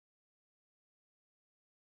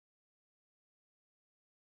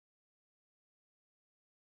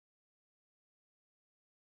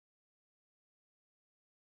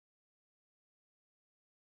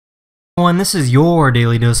Everyone, this is your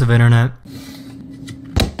daily dose of internet.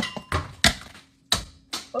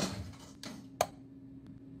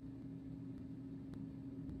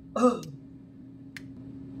 Hello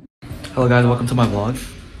guys, welcome to my vlog.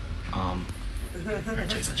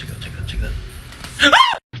 Check that.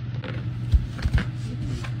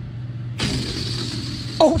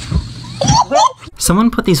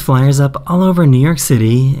 Someone put these flyers up all over New York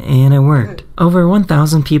City, and it worked. Over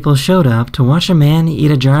 1,000 people showed up to watch a man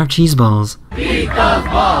eat a jar of cheese balls. Eat those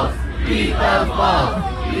balls! Eat those balls!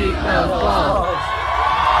 Eat those balls!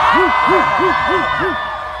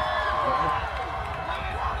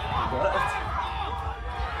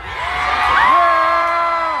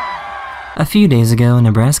 A few days ago,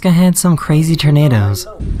 Nebraska had some crazy tornadoes.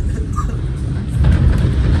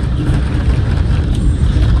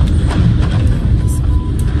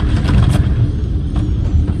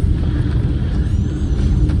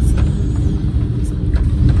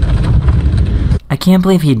 I can't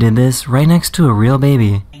believe he did this right next to a real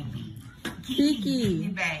baby.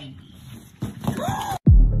 Kiki!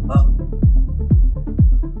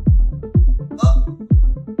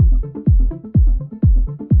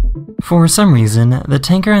 For some reason, the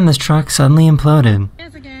tanker in this truck suddenly imploded.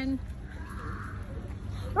 Yes, again.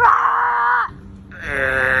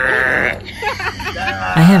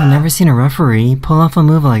 I have never seen a referee pull off a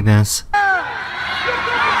move like this.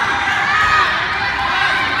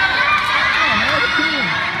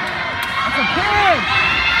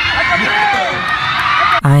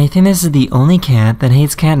 I think this is the only cat that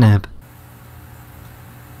hates catnip.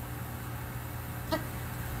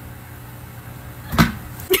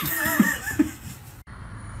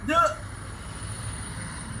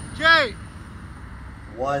 Jay!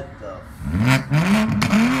 What the?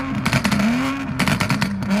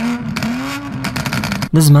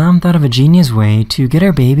 This mom thought of a genius way to get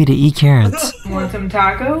her baby to eat carrots. Want some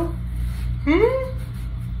taco?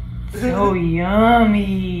 So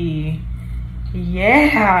yummy.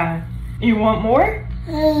 Yeah. You want more?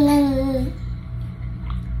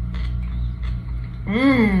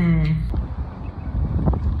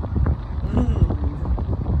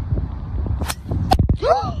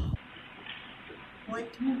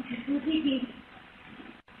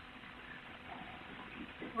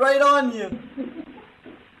 Right on you.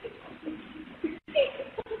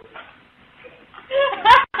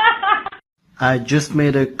 I just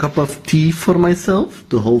made a cup of tea for myself.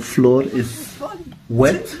 The whole floor is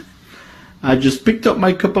wet. I just picked up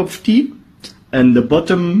my cup of tea and the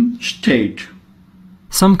bottom stayed.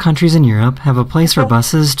 Some countries in Europe have a place for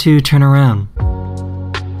buses to turn around.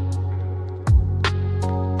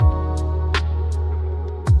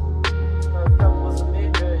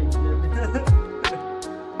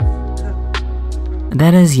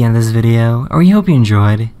 That is the end of this video. We hope you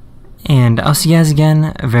enjoyed. And I'll see you guys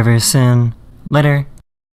again very, very soon. Later.